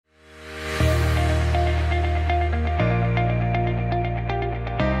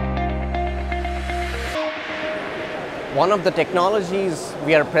One of the technologies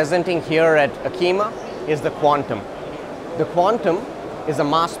we are presenting here at ACHEMA is the quantum. The quantum is a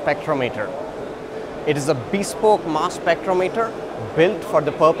mass spectrometer. It is a bespoke mass spectrometer built for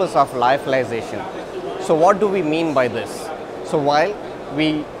the purpose of lyophilization. So what do we mean by this? So while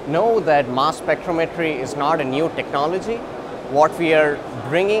we know that mass spectrometry is not a new technology, what we are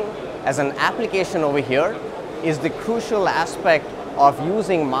bringing as an application over here is the crucial aspect of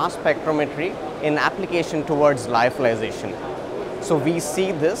using mass spectrometry in application towards lyophilization. So we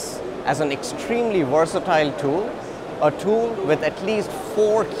see this as an extremely versatile tool, a tool with at least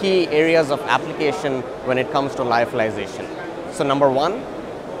 4 key areas of application when it comes to lyophilization. So number one,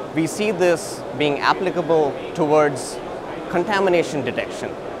 we see this being applicable towards contamination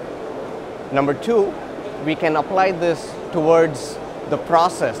detection. Number two, we can apply this towards the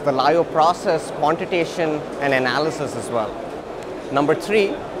process, the lyo process, quantitation and analysis as well. Number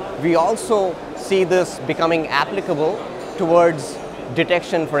three, we also see this becoming applicable towards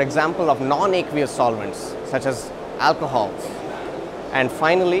detection, for example, of non-aqueous solvents such as alcohols. And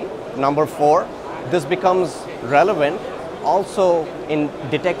finally, number four, this becomes relevant also in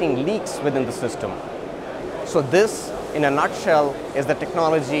detecting leaks within the system. So this, in a nutshell, is the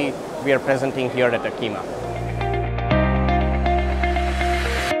technology we are presenting here at ACHEMA.